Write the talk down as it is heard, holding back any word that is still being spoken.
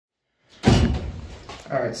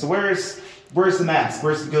All right. So where's the mask?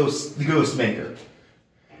 Where's the Ghostmaker?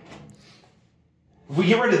 If we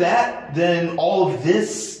get rid of that, then all of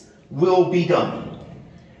this will be done.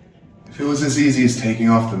 If it was as easy as taking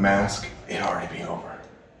off the mask, it'd already be over.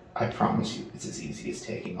 I promise you, it's as easy as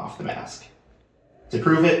taking off the mask. To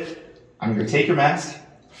prove it, I'm going to take your mask,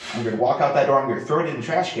 I'm going to walk out that door, I'm going to throw it in the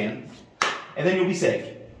trash can, and then you'll be safe.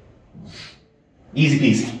 Easy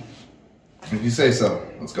peasy. If you say so.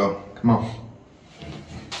 Let's go. Come on.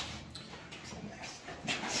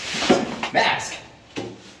 Mask.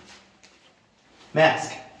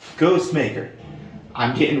 Mask. Ghostmaker.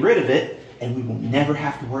 I'm getting rid of it, and we will never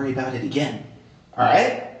have to worry about it again.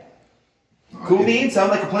 Alright? Cool beans?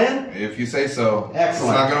 Sound like a plan? If you say so.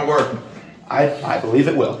 Excellent. It's not gonna work. I believe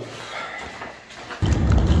it will.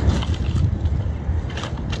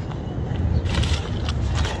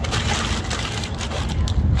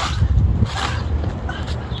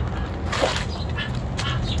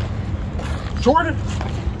 Jordan!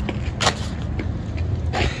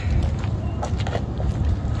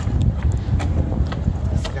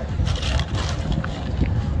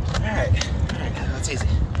 Alright, that's easy.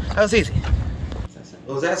 That was easy.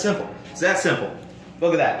 It was that simple. It's that simple.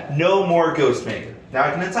 Look at that. No more Ghostmaker. Now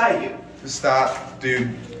I can untie you. Just stop,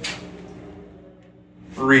 dude.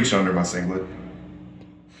 Reach under my singlet.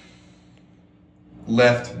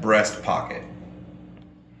 Left breast pocket.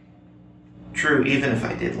 True, even if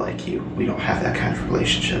I did like you, we don't have that kind of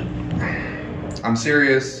relationship. I'm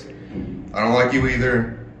serious. I don't like you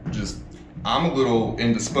either. I'm a little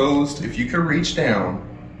indisposed. If you could reach down,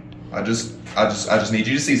 I just need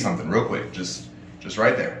you to see something real quick. Just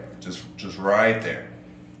right there. Just right there.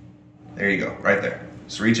 There you go. Right there.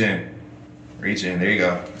 Just reach in. Reach in. There you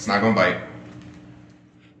go. It's not gonna bite.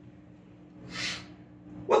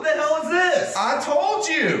 What the hell is this? I told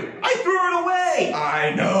you. I threw it away.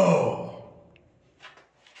 I know.